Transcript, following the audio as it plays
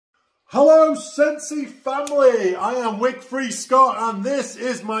Hello Scentsy family, I am Wickfree Scott and this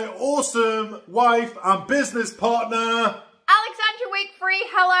is my awesome wife and business partner Alexandra Wickfree.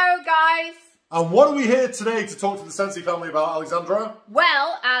 Hello guys. And what are we here today to talk to the Scentsy family about, Alexandra?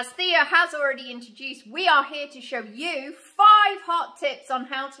 Well, as Thea has already introduced, we are here to show you 5 hot tips on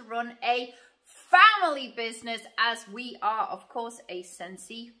how to run a family business, as we are of course a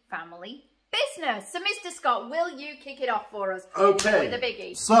Scentsy family business. So Mr. Scott, will you kick it off for us? Okay, With a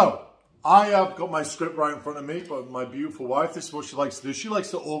biggie. So I have got my script right in front of me, but my beautiful wife, this is what she likes to do. She likes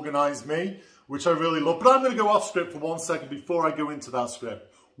to organise me, which I really love. But I'm going to go off script for 1 second before I go into that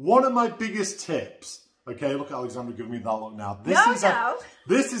script. One of my biggest tips, okay, look at Alexandra giving me that look now.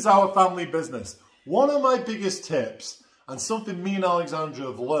 This is our family business. One of my biggest tips, and something me and Alexandra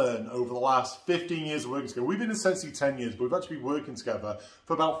have learned over the last 15 years of working together. We've been in Scentsy 10 years, but we've actually been working together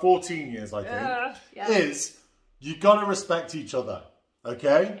for about 14 years, I think. Is you got to respect each other,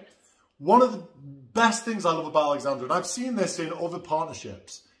 okay? Yes. One of the best things I love about Alexandra, and I've seen this in other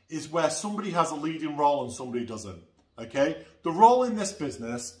partnerships, is where somebody has a leading role and somebody doesn't, okay? The role in this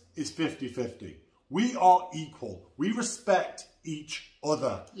business is 50-50. We are equal. We respect each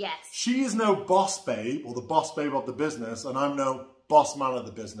other. Yes. She is no boss babe or the boss babe of the business, and I'm no boss man of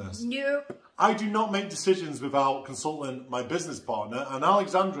the business. Nope. I do not make decisions without consulting my business partner, and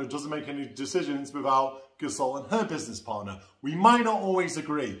Alexandra doesn't make any decisions without consulting her business partner. We might not always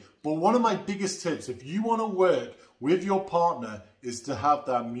agree, but one of my biggest tips, if you want to work with your partner, is to have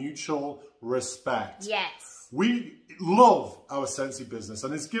that mutual respect. Yes. We love our Scentsy business,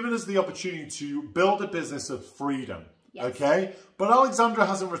 and it's given us the opportunity to build a business of freedom. Yes. Okay? But Alexandra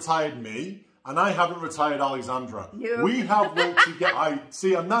hasn't retired me, and I haven't retired Alexandra. No. We have worked together.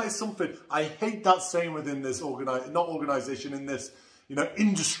 And that is something, I hate that saying within this in this,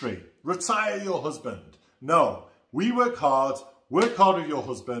 industry. Retire your husband. No, we work hard with your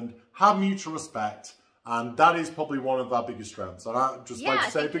husband, have mutual respect, and that is probably one of our biggest strengths. And I'd just like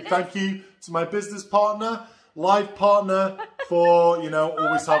to say a big thank you to my business partner, life partner, for,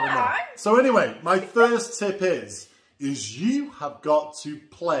 always having that. So anyway, my first tip is you have got to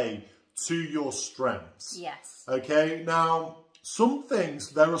play to your strengths. Yes. Okay, now,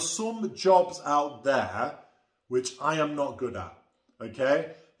 there are some jobs out there which I am not good at,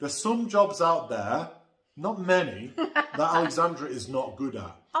 okay? There's some jobs out there, not many, that Alexandra is not good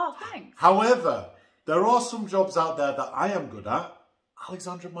at. Oh, thanks. However, there are some jobs out there that I am good at,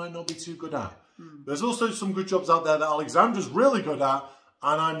 Alexandra might not be too good at. There's also some good jobs out there that Alexandra's really good at,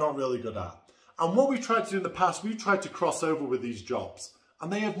 and I'm not really good at. And what we've tried to do in the past, we've tried to cross over with these jobs,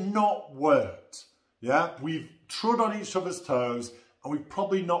 and they have not worked. Yeah, we've trod on each other's toes, and we've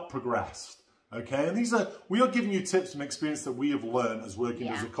probably not progressed. Okay, and we are giving you tips from experience that we have learned as working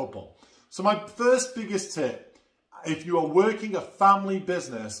as a couple. So my first biggest tip, if you are working a family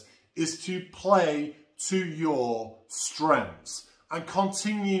business, is to play to your strengths and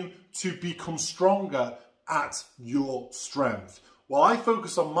continue to become stronger at your strength. While I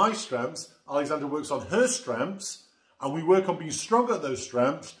focus on my strengths, Alexandra works on her strengths, and we work on being stronger at those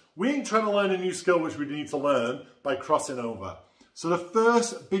strengths. We ain't trying to learn a new skill which we need to learn by crossing over. So the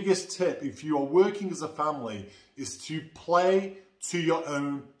first biggest tip, if you are working as a family, is to play to your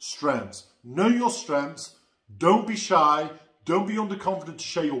own strengths. Know your strengths. Don't be shy. Don't be underconfident to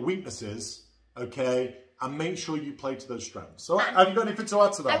share your weaknesses, okay? And make sure you play to those strengths. So have you got anything to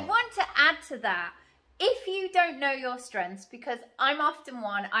add to that? I want to add to that. If you don't know your strengths, because I'm often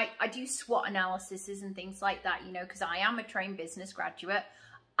one, I do SWOT analyses and things like that, because I am a trained business graduate.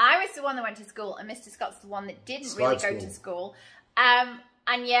 I was the one that went to school, and Mr. Scott's the one that didn't really go to school.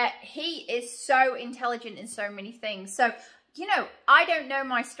 And yet he is so intelligent in so many things. So, I don't know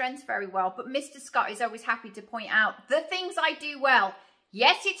my strengths very well, but Mr. Scott is always happy to point out the things I do well.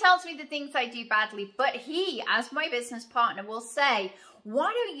 Yes, he tells me the things I do badly, but he, as my business partner, will say,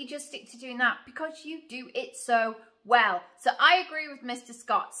 why don't you just stick to doing that? Because you do it so well. So I agree with Mr.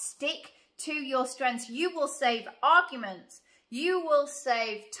 Scott. Stick to your strengths. You will save arguments. You will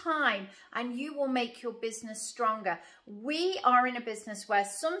save time, and you will make your business stronger. We are in a business where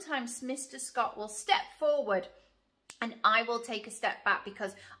sometimes Mr. Scott will step forward and I will take a step back,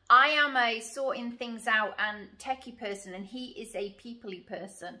 because I am a sorting things out and techie person, and he is a people-y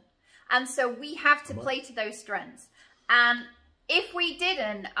person. And so we have to play to those strengths. And if we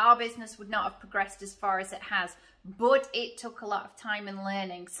didn't, our business would not have progressed as far as it has. But it took a lot of time and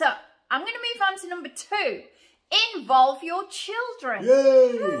learning. So I'm going to move on to number 2. Involve your children.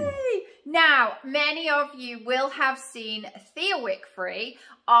 Yay! Yay! Now, many of you will have seen Thea Wickfree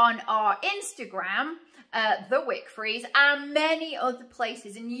on our Instagram, the Wickfrees, and many other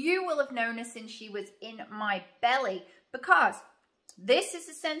places. And you will have known her since she was in my belly, because This is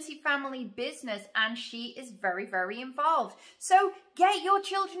a Scentsy family business and she is very, very involved. So get your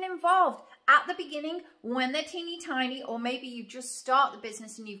children involved at the beginning when they're teeny tiny, or maybe you just start the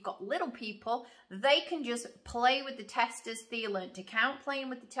business and you've got little people. They can just play with the testers. Thea learned to count playing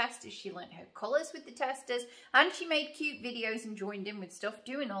with the testers. She learned her colours with the testers, and she made cute videos and joined in with stuff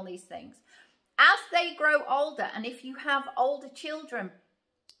doing all these things. As they grow older, and if you have older children,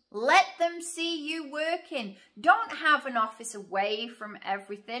 let them see you working. Don't have an office away from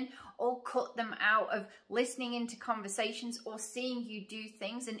everything, or cut them out of listening into conversations or seeing you do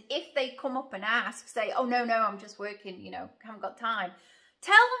things. And if they come up and ask, say, oh, no, I'm just working, you know, haven't got time.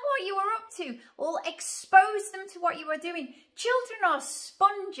 Tell them what you are up to, or expose them to what you are doing. Children are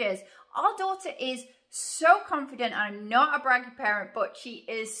sponges. Our daughter is so confident. I'm not a braggy parent, but she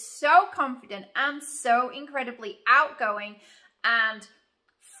is so confident and so incredibly outgoing and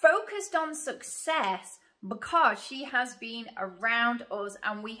focused on success because she has been around us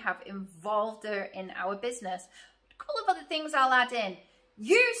and we have involved her in our business. A couple of other things I'll add in.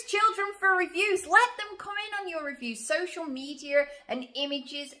 Use children for reviews. Let them come in on your reviews. Social media and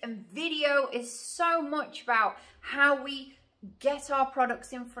images and video is so much about how we get our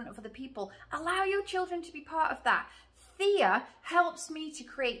products in front of other people. Allow your children to be part of that. Thea helps me to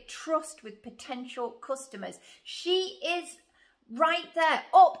create trust with potential customers. She is right there,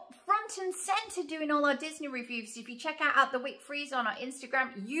 up front and center, doing all our Disney reviews. If you check out the Wickfrees on our Instagram,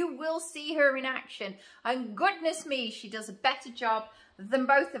 you will see her in action. And goodness me, she does a better job than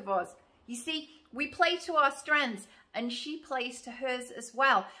both of us. You see, we play to our strengths and she plays to hers as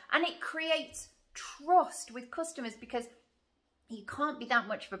well. And it creates trust with customers because you can't be that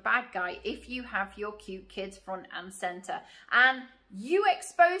much of a bad guy if you have your cute kids front and center. And you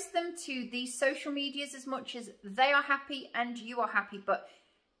expose them to these social medias as much as they are happy and you are happy. But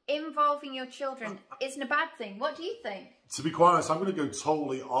involving your children isn't a bad thing. What do you think? To be quite honest, I'm going to go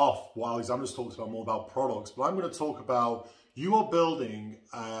totally off what Alexandra's talked about, more about products. But I'm going to talk about you are building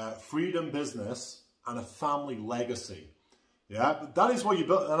a freedom business and a family legacy. Yeah, that is what you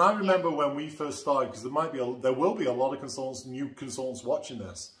built. And I remember when we first started, because there will be a lot of consultants, new consultants watching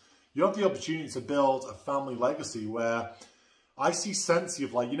this. You have the opportunity to build a family legacy where I see Scentsy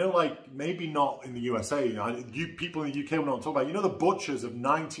of, like, you know, like maybe not in the USA. You people in the UK will not talk about. You know, the butchers of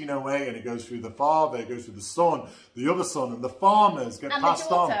 1908, and it goes through the father, it goes through the son, the other son, and the farmers get passed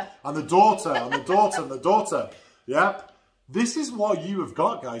on, and the daughter, and the daughter, and the daughter. Yep. This is what you have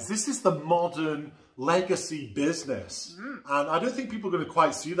got, guys. This is the modern legacy business. And I don't think people are going to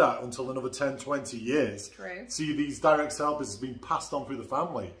quite see that until another 10, 20 years. True. See these direct sale businesses being passed on through the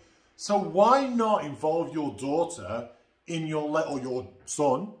family. So why not involve your daughter in or your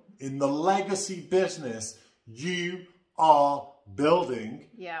son in the legacy business you are building?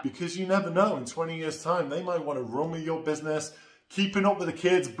 Yeah. Because you never know, in 20 years time, they might want to run with your business, keeping up with the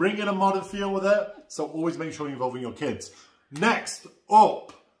kids, bringing a modern feel with it. So always make sure you're involving your kids. Next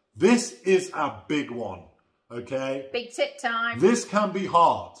up, this is a big one, okay? Big tip time. This can be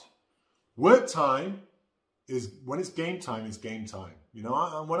hard. Work time is, when it's game time, it's game time. You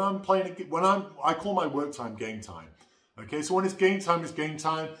know, when I'm playing, I call my work time game time. Okay, so when it's game time, it's game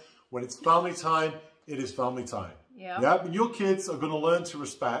time. When it's family time, it is family time. Yeah. Yeah, but your kids are going to learn to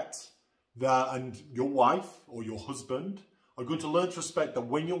respect that, and your wife or your husband are going to learn to respect that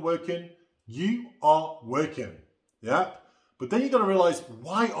when you're working, you are working. Yeah. But then you've got to realize,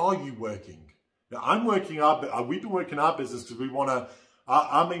 why are you working? Now, I'm working we've been working our business because we want to,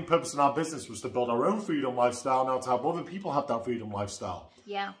 our main purpose in our business was to build our own freedom lifestyle, now to help other people have that freedom lifestyle.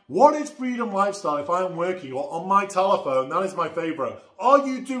 Yeah. What is freedom lifestyle if I am working or on my telephone? That is my favorite. Are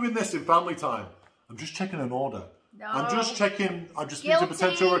you doing this in family time? I'm just checking an order. No. I'm just speaking to a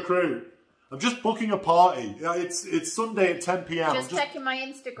potential recruit. I'm just booking a party. It's Sunday at 10 p.m. Just checking my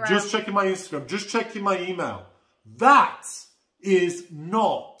Instagram. Just checking my Instagram. Just checking my email. That is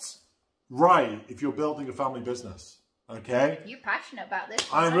not right if you're building a family business, okay? You're passionate about this.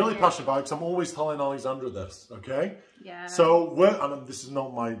 I'm really passionate about it because I'm always telling Alexandra this, okay? Yeah. So, and this is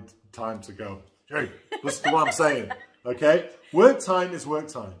not my time to go, hey, listen to what I'm saying, okay? Work time is work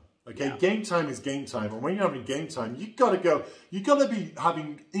time, okay? Yeah. Game time is game time. And when you're having game time, you've got to be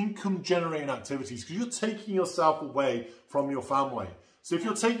having income generating activities because you're taking yourself away from your family. So if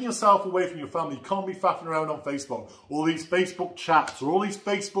you're taking yourself away from your family, you can't be faffing around on Facebook, all these Facebook chats, or all these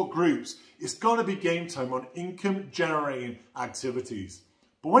Facebook groups. It's got to be game time on income-generating activities.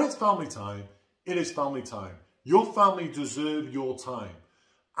 But when it's family time, it is family time. Your family deserve your time.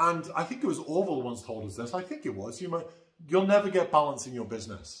 And I think it was Orville once told us this. I think it was. You'll never get balance in your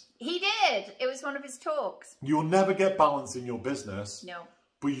business. He did. It was one of his talks. You'll never get balance in your business. No.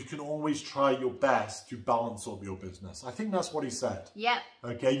 but you can always try your best to balance up your business. I think that's what he said. Yeah.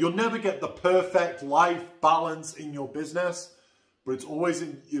 Okay, you'll never get the perfect life balance in your business, but it's always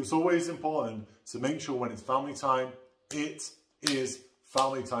important to make sure when it's family time, it is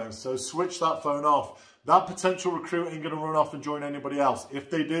family time. So switch that phone off. That potential recruit ain't going to run off and join anybody else. If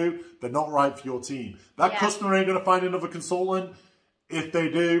they do, they're not right for your team. That customer ain't going to find another consultant. If they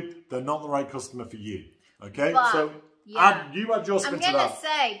do, they're not the right customer for you. Okay? But, so you add your spin to that. I'm going to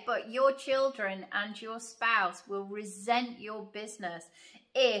say, but your children and your spouse will resent your business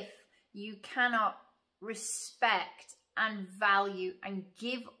if you cannot respect and value and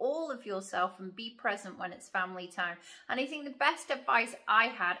give all of yourself and be present when it's family time. And I think the best advice I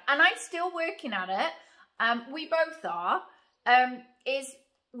had, and I'm still working at it, we both are, is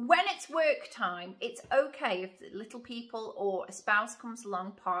when it's work time, it's okay if the little people or a spouse comes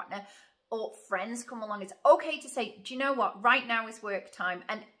along, partner, or friends come along. It's okay to say, do you know what? Right now is work time.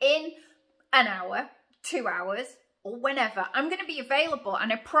 And in an hour, 2 hours, or whenever, I'm going to be available.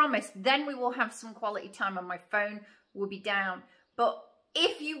 And I promise then we will have some quality time on my phone will be down. But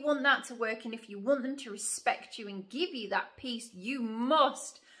if you want that to work and if you want them to respect you and give you that peace, you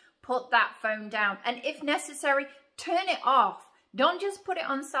must put that phone down. And if necessary, turn it off. Don't just put it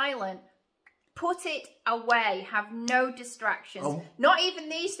on silent. Put it away. Have no distractions. Not even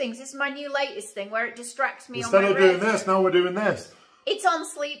these things. This is my new latest thing where it distracts me on my wrist. Instead of doing this, now we're doing this. It's on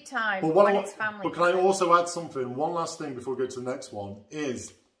sleep time when it's family time. But can I also add something? One last thing before we go to the next one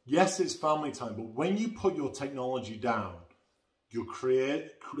is, yes, it's family time, but when you put your technology down, your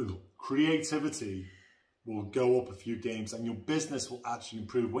creativity will go up a few games and your business will actually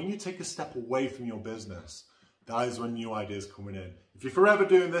improve. When you take a step away from your business, that is when new ideas are coming in. If you're forever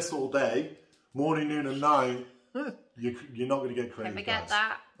doing this all day, morning, noon and night, you're not going to get creative. Never get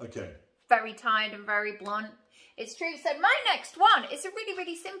that. Okay. Very tired and very blunt. It's true. So my next one is a really,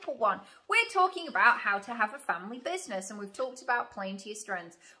 really simple one. We're talking about how to have a family business, and we've talked about playing to your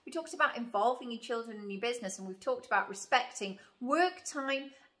strengths. We talked about involving your children in your business, and we've talked about respecting work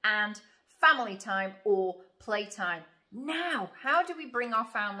time and family time or playtime. Now, how do we bring our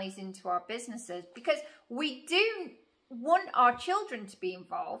families into our businesses? Because we do want our children to be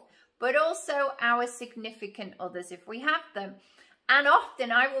involved, but also our significant others if we have them. And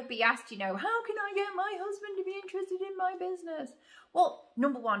often I will be asked, you know, how can I get my husband to be interested in my business? Well,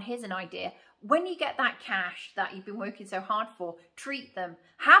 number one, here's an idea. When you get that cash that you've been working so hard for, treat them.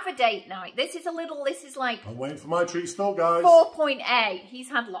 Have a date night. This is like... I'm waiting for my treat still, guys. 4.8. He's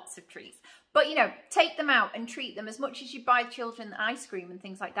had lots of treats. But, you know, take them out and treat them as much as you buy children ice cream and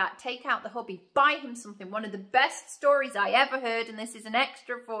things like that. Take out the hubby. Buy him something. One of the best stories I ever heard, and this is an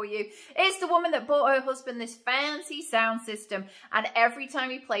extra for you, is the woman that bought her husband this fancy sound system. And every time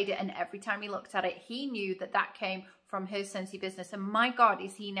he played it and every time he looked at it, he knew that that came from her Scentsy business. And my God,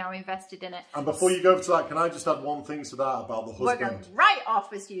 is he now invested in it. And before you go to that, can I just add one thing to that about the husband? We're going right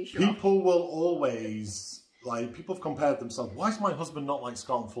off as usual. People will always... Like, people have compared themselves. Why is my husband not like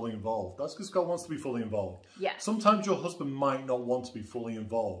Scott and fully involved? That's because Scott wants to be fully involved. Yeah. Sometimes your husband might not want to be fully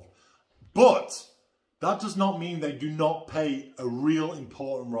involved. But that does not mean they do not play a real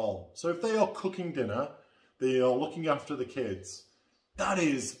important role. So if they are cooking dinner, they are looking after the kids, that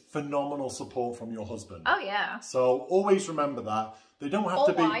is phenomenal support from your husband. Oh, yeah. So always remember that. They don't have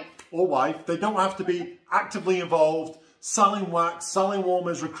to be... Or wife. They don't have to be actively involved, selling wax, selling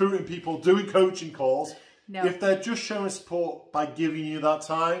warmers, recruiting people, doing coaching calls. No. If they're just showing support by giving you that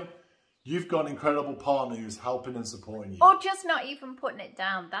time, you've got an incredible partner who's helping and supporting you. Or just not even putting it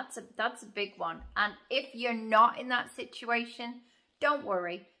down. That's a big one. And if you're not in that situation, don't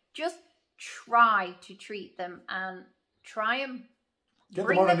worry. Just try to treat them and try and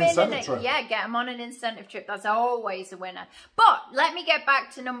bring them in. Yeah, get them on an incentive trip. That's always a winner. But let me get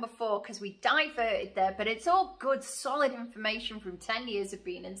back to number 4 because we diverted there. But it's all good, solid information from 10 years of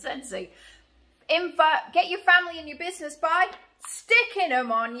being in Scentsy. Get your family in your business by sticking them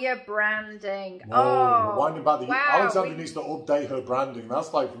on your branding. Whoa, winding back Alexandra needs to update her branding.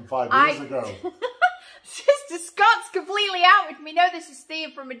 That's like from 5 years ago. Sister Scott's completely out with me. No, this is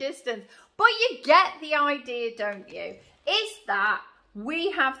Thea from a distance. But you get the idea, don't you? Is that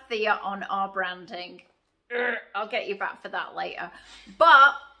we have Thea on our branding. I'll get you back for that later.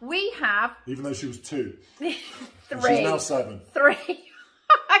 But we have... Even though she was 2. 3. She's now 7. 3.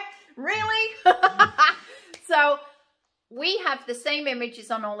 Really? So we have the same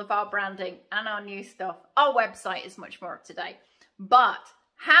images on all of our branding and our new stuff. Our website is much more up to date, but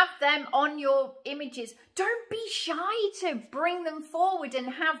have them on your images. Don't be shy to bring them forward and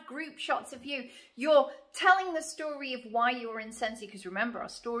have group shots of you. You're telling the story of why you're in Scentsy, because remember, our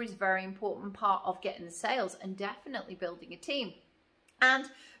story is a very important part of getting the sales and definitely building a team. And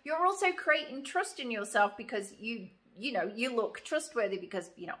you're also creating trust in yourself because you look trustworthy because,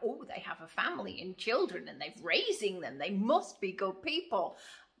 oh, they have a family and children and they're raising them. They must be good people,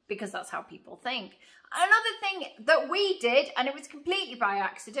 because that's how people think. Another thing that we did, and it was completely by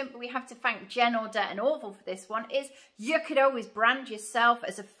accident, but we have to thank Jen, Audette and Orville for this one, is you could always brand yourself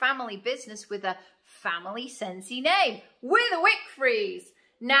as a family business with a family Scentsy name. We're the Wickfrees.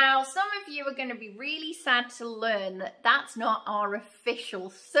 Now, some of you are going to be really sad to learn that that's not our official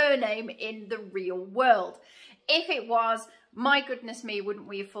surname in the real world. If it was, my goodness me, wouldn't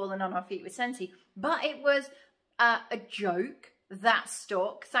we have fallen on our feet with Scentsy? But it was a joke that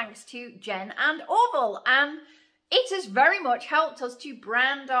stuck thanks to Jen and Orville, and it has very much helped us to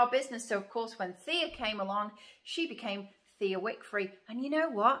brand our business. So of course when Thea came along, she became Thea Wickfree, and you know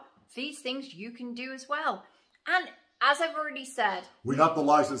what, these things you can do as well. And as I've already said, we have the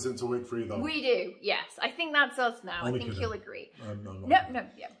license into Wickfree though. We do, yes. I think that's us now. I think you'll agree.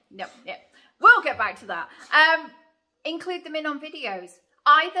 No. We'll get back to that. Include them in on videos,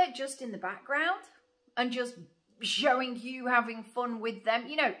 either just in the background and just showing you having fun with them.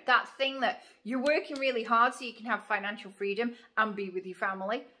 That thing that you're working really hard so you can have financial freedom and be with your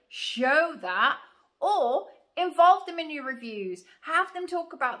family. Show that, or involve them in your reviews. Have them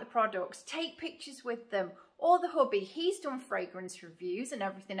talk about the products. Take pictures with them. Or the hubby, he's done fragrance reviews and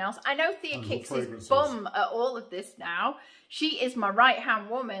everything else. I know Thea kicks his bum at all of this now. She is my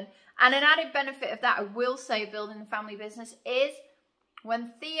right-hand woman. And an added benefit of that, I will say, building the family business, is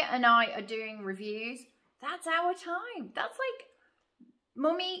when Thea and I are doing reviews, that's our time. That's like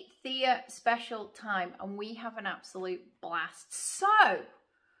Mummy Thea special time, and we have an absolute blast. So,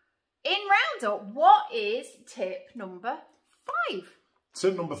 in Roundup, what is tip number 5?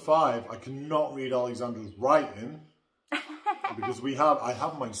 Tip number 5, I cannot read Alexandra's writing because I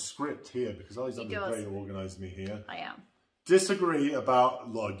have my script here because Alexandra's great at organising me here. I am. Disagree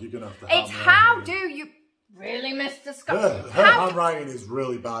about, look, you're going to have to help me. It's how do you, really, Mr. Scott? Her handwriting is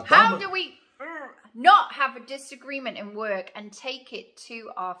really bad. How do we not have a disagreement in work and take it to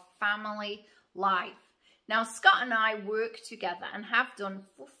our family life? Now, Scott and I work together and have done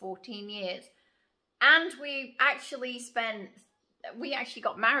for 14 years. And we actually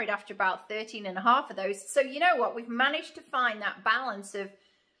got married after about 13 and a half of those. So you know what? We've managed to find that balance of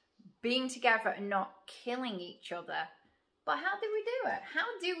being together and not killing each other. But how do we do it? How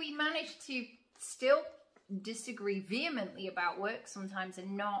do we manage to still disagree vehemently about work sometimes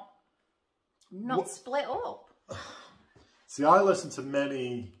and not split up? See, I listen to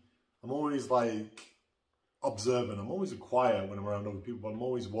many, I'm always like observant. I'm always quiet when I'm around other people, but I'm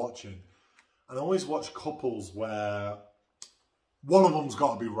always watching. And I always watch couples where one of them's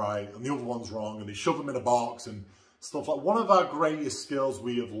got to be right and the other one's wrong, and they shove them in a box and stuff like. One of our greatest skills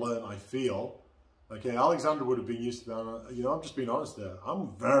we have learned, I feel, okay, Alexandra would have been used to that. I'm just being honest there.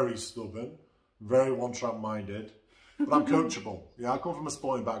 I'm very stubborn, very one-track minded, but I'm coachable. Yeah, I come from a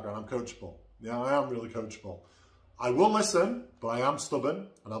sporting background. I'm coachable. Yeah, I am really coachable. I will listen, but I am stubborn,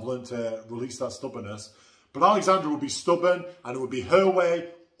 and I've learned to release that stubbornness. But Alexandra would be stubborn, and it would be her way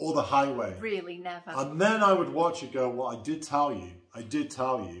or the highway. Really, never. And then I would watch it go, well, I did tell you. I did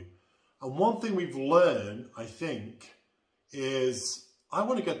tell you. And one thing we've learned, I think, is I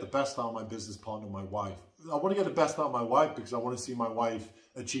want to get the best out of my business partner, my wife. I want to get the best out of my wife because I want to see my wife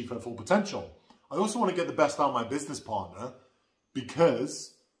achieve her full potential. I also want to get the best out of my business partner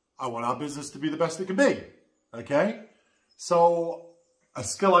because I want our business to be the best it can be. Okay? So a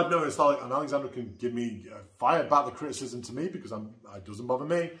skill I've noticed, and Alexandra can give me fire back the criticism to me because it doesn't bother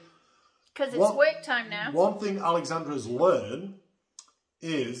me. Because it's work time now. One thing Alexandra has learned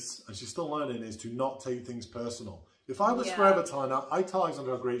is, and she's still learning, is to not take things personal. If I was forever telling her, I tell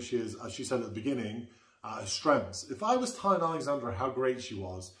Alexandra how great she is, as she said at the beginning, her strengths. If I was telling Alexandra how great she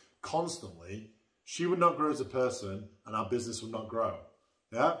was constantly, she would not grow as a person and our business would not grow.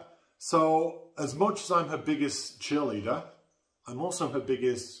 Yeah? So as much as I'm her biggest cheerleader, I'm also her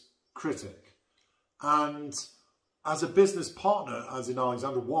biggest critic. And as a business partner, as in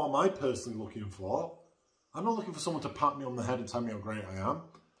Alexandra, what am I personally looking for? I'm not looking for someone to pat me on the head and tell me how great I am.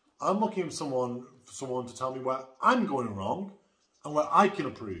 I'm looking for someone to tell me where I'm going wrong and where I can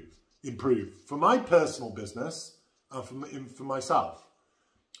improve for my personal business and for myself.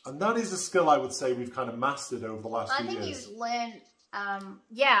 And that is a skill I would say we've kind of mastered over the last few years. I think you've learned,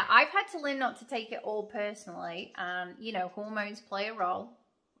 I've had to learn not to take it all personally. And, hormones play a role.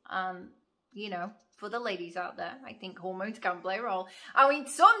 For the ladies out there, I think hormones can play a role. I mean,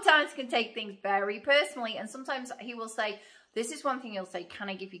 sometimes can take things very personally. And sometimes he will say, this is one thing he'll say, can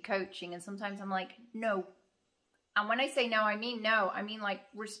I give you coaching? And sometimes I'm like, no. And when I say no, I mean no. I mean, like,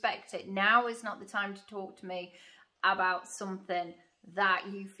 respect it. Now is not the time to talk to me about something that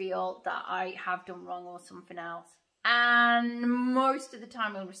you feel that I have done wrong or something else. And most of the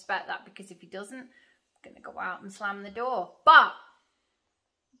time he'll respect that, because if he doesn't, I'm going to go out and slam the door. But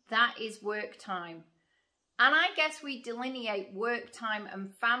that is work time. And I guess we delineate work time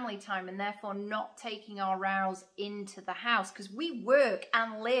and family time, and therefore not taking our rows into the house, because we work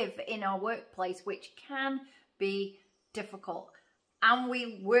and live in our workplace, which can be difficult. And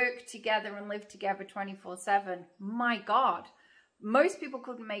we work together and live together 24/7. My God, most people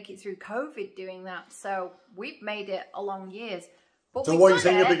couldn't make it through COVID doing that. So we've made it along years. But so what you're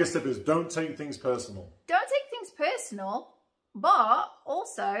saying, your biggest tip is don't take things personal. Don't take things personal, but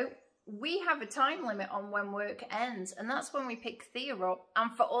also we have a time limit on when work ends, and that's when we pick Thea up.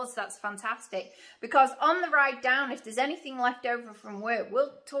 And for us, that's fantastic, because on the ride down, if there's anything left over from work,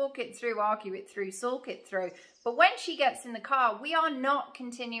 we'll talk it through, argue it through, sulk it through. But when she gets in the car, we are not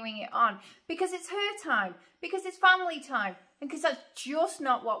continuing it on, because it's her time, because it's family time, and because that's just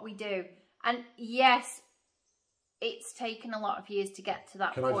not what we do. And yes, it's taken a lot of years to get to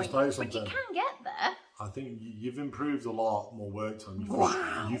that point. Can I just tell you something? But you can get there. I think you've improved a lot more work time.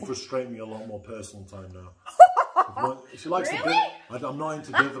 You frustrate me a lot more personal time now. She likes really? I'm not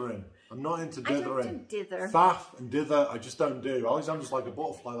into dithering. I'm not into dithering. I don't do dither. Faff and dither, I just don't do. Alexandra's like a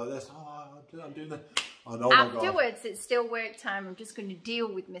butterfly like this. Oh, I'm doing that. Oh, no, afterwards, it's still work time. I'm just going to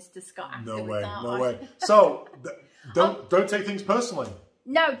deal with Mr. Scott afterwards. No way. So, don't take things personally.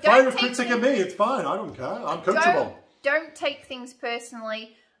 No, don't fire a critic at me, it's fine. I don't care. I'm coachable. Don't take things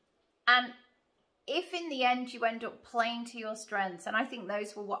personally. And if in the end you end up playing to your strengths, and I think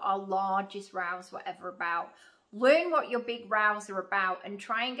those were what our largest rows were ever about, learn what your big rows are about and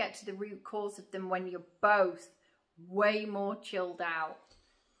try and get to the root cause of them when you're both way more chilled out.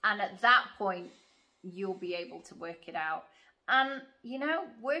 And at that point, you'll be able to work it out. And, you know,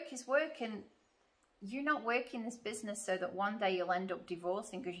 work is work, and you're not working this business so that one day you'll end up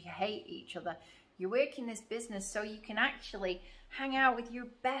divorcing because you hate each other. You're working this business so you can actually hang out with your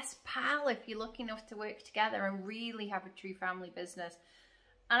best pal if you're lucky enough to work together and really have a true family business.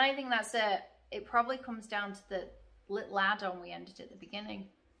 And I think that's it. It probably comes down to the little add-on we ended at the beginning.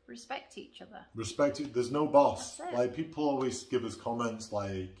 Respect each other. Respect it. There's no boss. Like, people always give us comments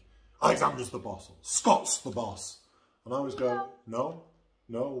like, Alexandra's the boss, or Scott's the boss. And I always go, no,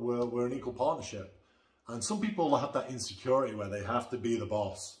 we're an equal partnership. And some people have that insecurity where they have to be the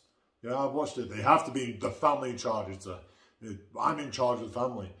boss. Yeah, I've watched it. They have to be the family in charge. I'm in charge of the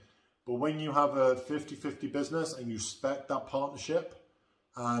family. But when you have a 50-50 business and you respect that partnership,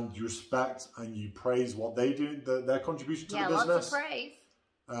 and you respect and you praise what they do, their contribution to the business. Lots of praise.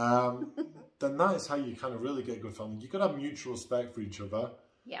 Then that is how you kind of really get a good family. You've got to have mutual respect for each other.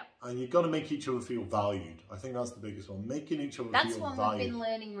 Yeah. And you've got to make each other feel valued. I think that's the biggest one. Making each other feel valued. That's one we've been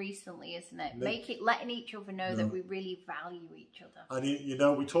learning recently, isn't it? Letting each other know that we really value each other. And you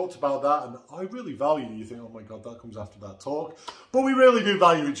know, we talked about that, and I really value you. You think, oh my God, that comes after that talk. But we really do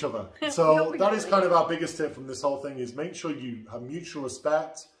value each other. So that is kind of our biggest tip from this whole thing, is make sure you have mutual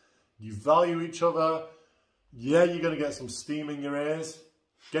respect. You value each other. Yeah, you're going to get some steam in your ears.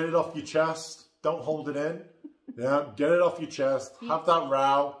 Get it off your chest. Don't hold it in. Yeah, get it off your chest. Have that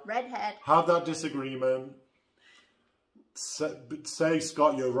row. Redhead. Have that disagreement. Say,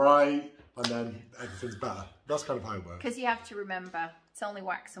 Scott, you're right, and then everything's better. That's kind of how it works. Because you have to remember, it's only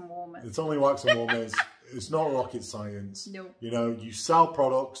wax and warmers. It's only wax and warmers. It's not rocket science. No. You know, you sell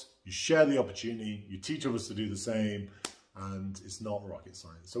products, you share the opportunity, you teach others to do the same, and it's not rocket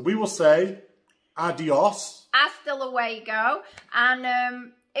science. So we will say adios. Hasta luego.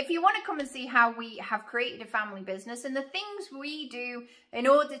 And if you want to come and see how we have created a family business and the things we do in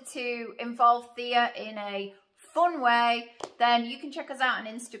order to involve Thea in a fun way, then you can check us out on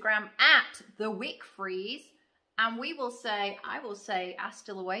Instagram at the Wickfrees. And I will say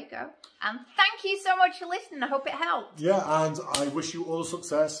hasta luego. And thank you so much for listening. I hope it helped. Yeah, and I wish you all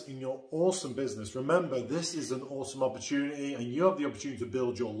success in your awesome business. Remember, this is an awesome opportunity, and you have the opportunity to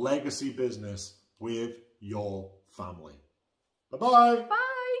build your legacy business with your family. Bye-bye. Bye.